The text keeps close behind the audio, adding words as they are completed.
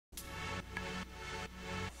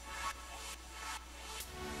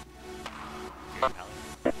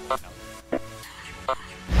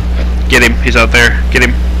Get him, he's out there. Get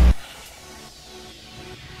him.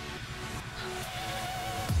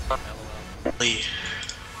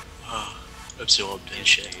 Oh, absorbed and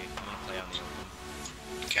shit.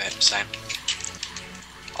 Okay, same.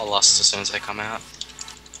 I'll lost as soon as they come out.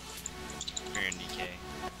 We're in DK.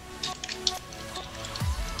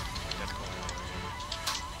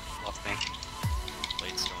 Left me.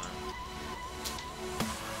 Late storm.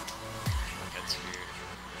 That's weird.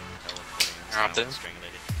 Teleporting. Interrupted.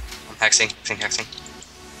 Strangulated. I'm hexing.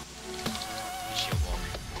 Shield wall.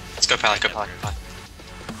 Let's go Pally, go Pally. I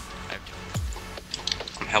have to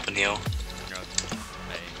I'm helping heal. interrupt.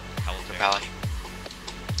 Go Pally.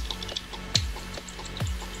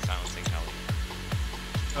 Silencing Pally.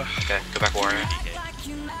 Okay, go back Warrior. DK.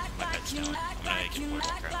 My pet's down. I'm gonna get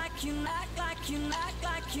Warlock crap.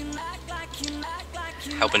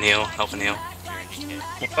 Helping heal. We're in DK.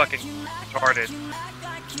 You fucking retarded.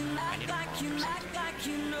 I need a farm or something.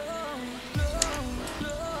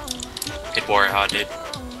 Hit Warrior hard, dude. We're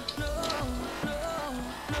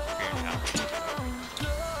in Pally.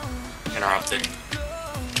 Interrupted.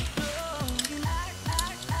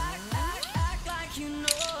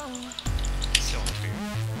 Still in fear.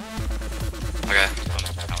 Okay.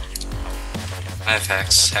 Pally. I have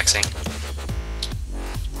hexing.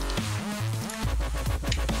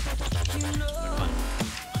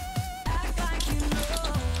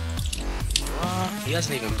 He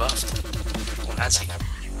hasn't even buffed. Well, has he?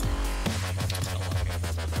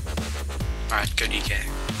 Alright, go DK.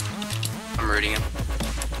 I'm rooting him.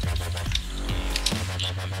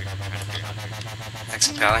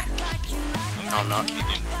 Hexing Pally. No, I'm not.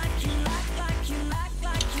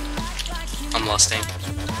 I'm lusting.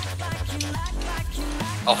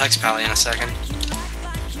 I'll hex Pally in a second.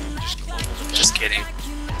 Just kidding.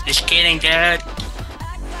 Just kidding, dude!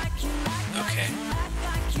 Okay.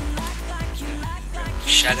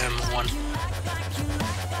 Shadow 1.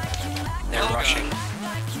 They're rushing.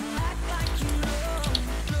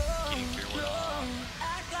 Getting fear ward off.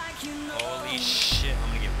 Holy shit, I'm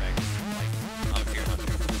gonna get wrecked. Like, I'm fear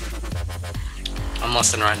hunter. I'm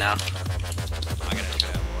lusting right now. I gotta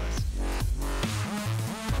try LOS.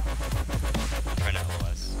 I'm trying to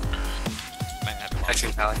LOS. Might have him on.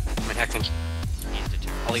 Hexing Pally. I mean, hexing. He's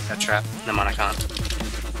determined. I'll leave that trap. No man, I can't.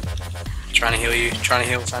 Trying to heal you. Trying to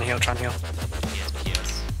heal. He has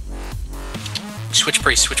PS. Switch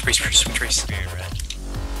priest. Fear in red.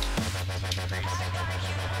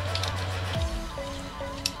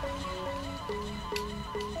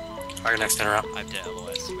 Fire next interrupt. I have to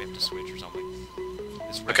LOS. We have to switch or something.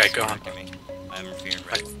 This Okay, red's go on. attacking me. I'm fear in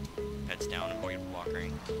red. Pet's down. Avoid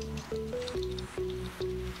walking.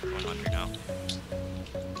 100 now.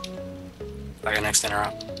 Fire next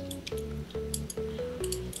interrupt.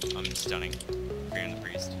 I'm stunning. Fear in the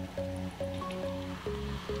priest.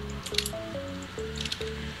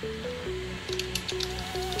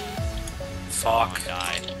 Fuck. Oh,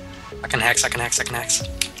 die. I can hex.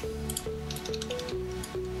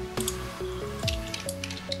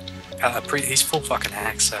 He's full fucking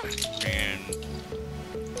hex, so. Fear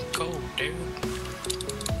Go, dude. in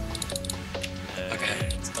Okay,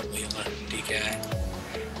 it's double healer. DK.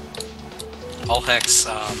 I'll hex,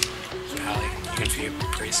 Pally. You can view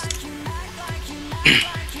priest.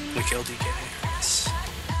 We kill DK. Yes.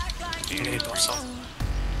 You can get buffs off.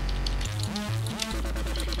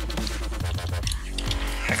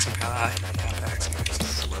 Hex and Pally. Yeah, hex and priest.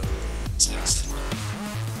 6.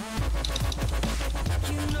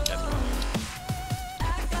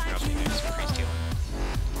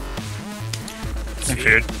 I'm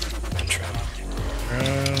feared. And trap.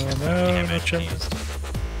 No chip.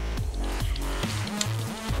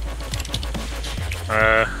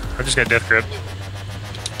 I just got death grip.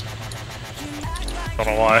 Don't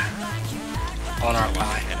know why. On our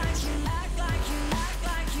Pally.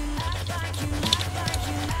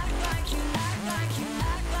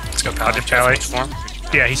 Let's go Pally. Did Pally. Form.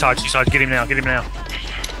 Yeah, he's hot. Get him now.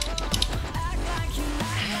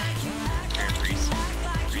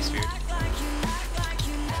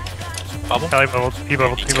 Bubble. Pally bubbled. He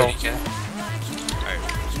bubbled. DK.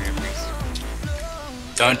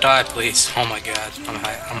 Don't die, please. Oh my god. I'm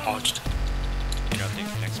hodged.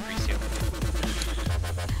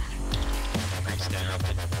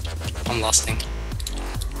 I'm lusting.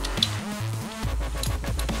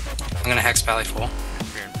 I'm gonna hex Pally full.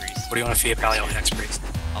 What do you want to fear Pally? I'll hex priest.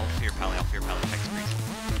 I'll fear Pally, text priest.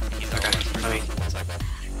 He's Okay, let me.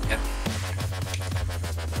 Yep.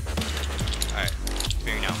 Alright,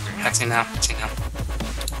 fearing now. Hexing now.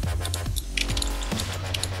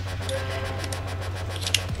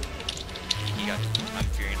 He got it. I'm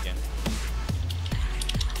fearing again.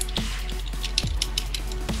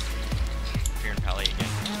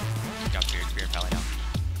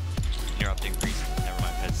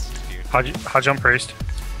 How'd you on priest?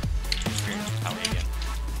 Pally again.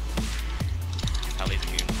 Pally's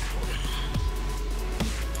immune.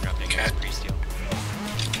 Dropping Okay. priest heal.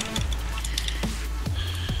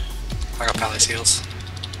 I got Pally's heals.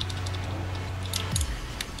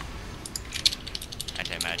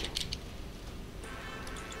 Anti-magic.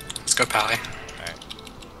 Let's go Pally. Alright.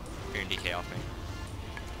 Fear and DK off me.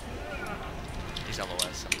 He's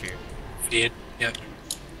LOS, I'm feared. Feared. Yep.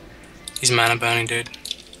 He's mana burning, dude.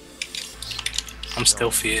 I'm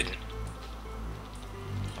still feared. I'm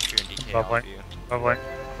fear and DK Lovely. off you. Lovely.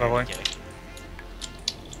 Lovely. DK.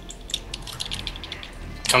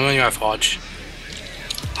 Tell me when you have Hodge.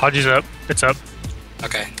 Hodge is up. It's up.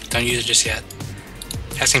 Okay, don't use it just yet.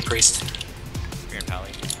 Hexing Priest. Fear and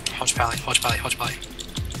Pally. Hodge Pally, Hodge Pally, Hodge Pally.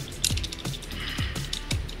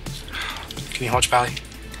 Can you Hodge Pally?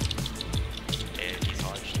 Yeah, he's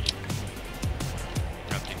hodged.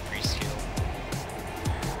 Erupting priest heal.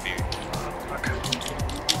 Fear.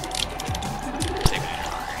 Save it.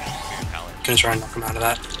 Fear and Pally. Gonna try and knock him out of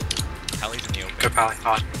that. Pally's in the open. Go Pally,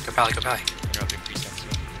 hard. Go Pally, go Pally. Interrupting priest next to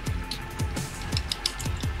him.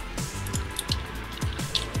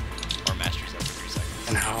 Or masters up for 3 seconds.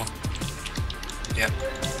 And how? Yep.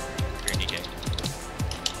 Fear and DK.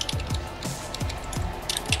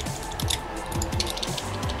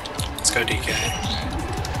 Let's go DK. Fear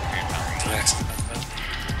and Pally. To next.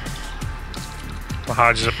 My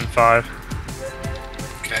Hodge is up in 5.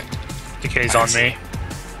 Okay. DK's on me.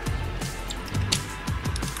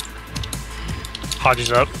 Hodge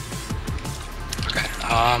is up. Okay.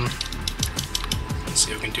 Let's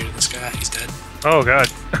see what we can do to this guy. He's dead. Oh god.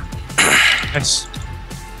 Nice.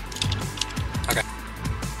 Okay.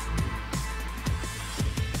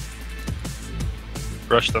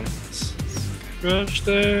 Rush them. Rush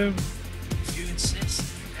them. If you insist.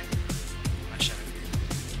 I shut it.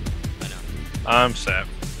 I know. I'm sapped.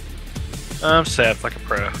 I'm sapped like a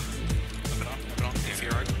pro. Move it on. If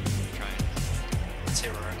you're open. Trying. Let's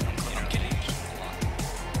hit we're open. I'm kidding.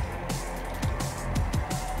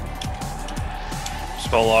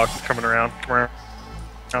 Spell lock coming around. Come around.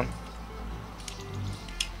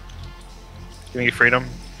 Give me freedom.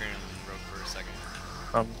 Fear and rogue for a second.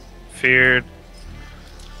 Feared.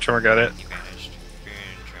 Tremor got it. He vanished. Fear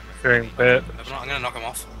and tremor. Fearing pit. I'm gonna knock him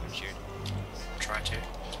off. One sheared. Try to.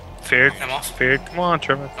 Feared. Knock him off. Feared. Come on,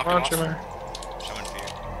 Tremor. Knock Come on, him off. Tremor. Shaman fear.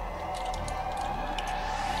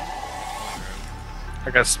 Only rogue. I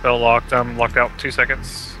got spell locked. I'm locked out 2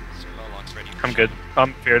 seconds. Spell lock's ready. I'm good.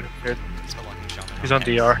 I'm feared. Feared. Spell locking shaman. He's on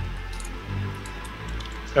DR.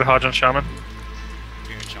 Got Hodge on Shaman.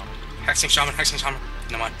 Fear and shaman. Hexing Shaman, Hexing Shaman.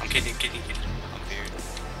 No mind. I'm kidding. I'm feared.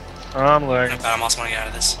 I'm No, lagging. but I'm also want to get out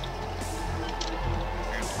of this.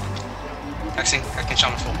 Fear and Hexing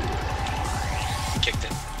Shaman full. Kicked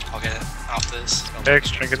it. I'll get it after this. Hex,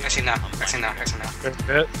 trinket. Hexing now. Hexing now. Hexing now. Fearing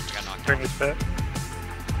pit. I got knocked Fearing out. his pit.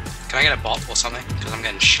 Can I get a bot or something? Because I'm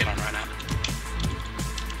getting shit on right now.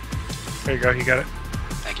 There you go. You got it.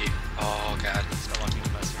 Thank you. Oh god. Spell locking the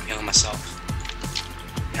best. I'm healing myself.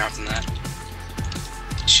 Interrupting that.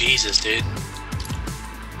 Jesus, dude.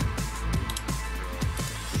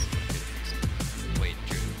 Wait,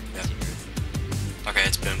 Drew. Yeah. Okay,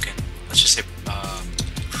 it's Boomkin. Let's just say,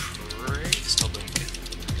 Priest or Boomkin?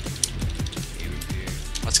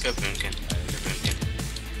 Let's go Boomkin. Go Boomkin.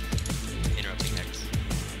 Interrupting Hex.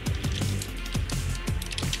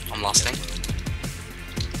 I'm lasting.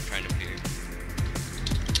 Trying to fear.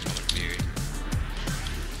 Shaman fear.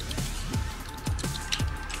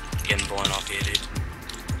 Getting blown off here, dude.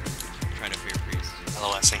 Trying to fear priest.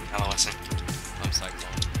 LOSing. I'm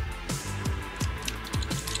cyclone.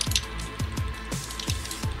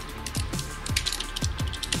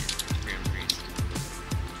 Fear and priest.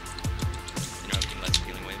 Interrupting less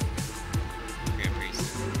healing wave. Fear and priest.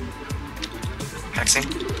 Hexing.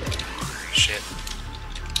 Shit.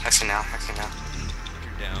 Hexing now.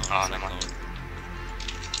 You're down. Oh, never mind.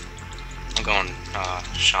 I'm going,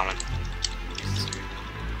 Shaman. Use the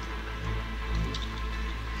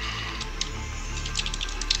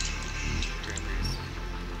Fear and priest.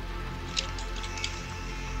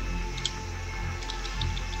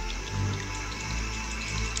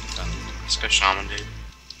 Stop. Let's go Shaman, dude.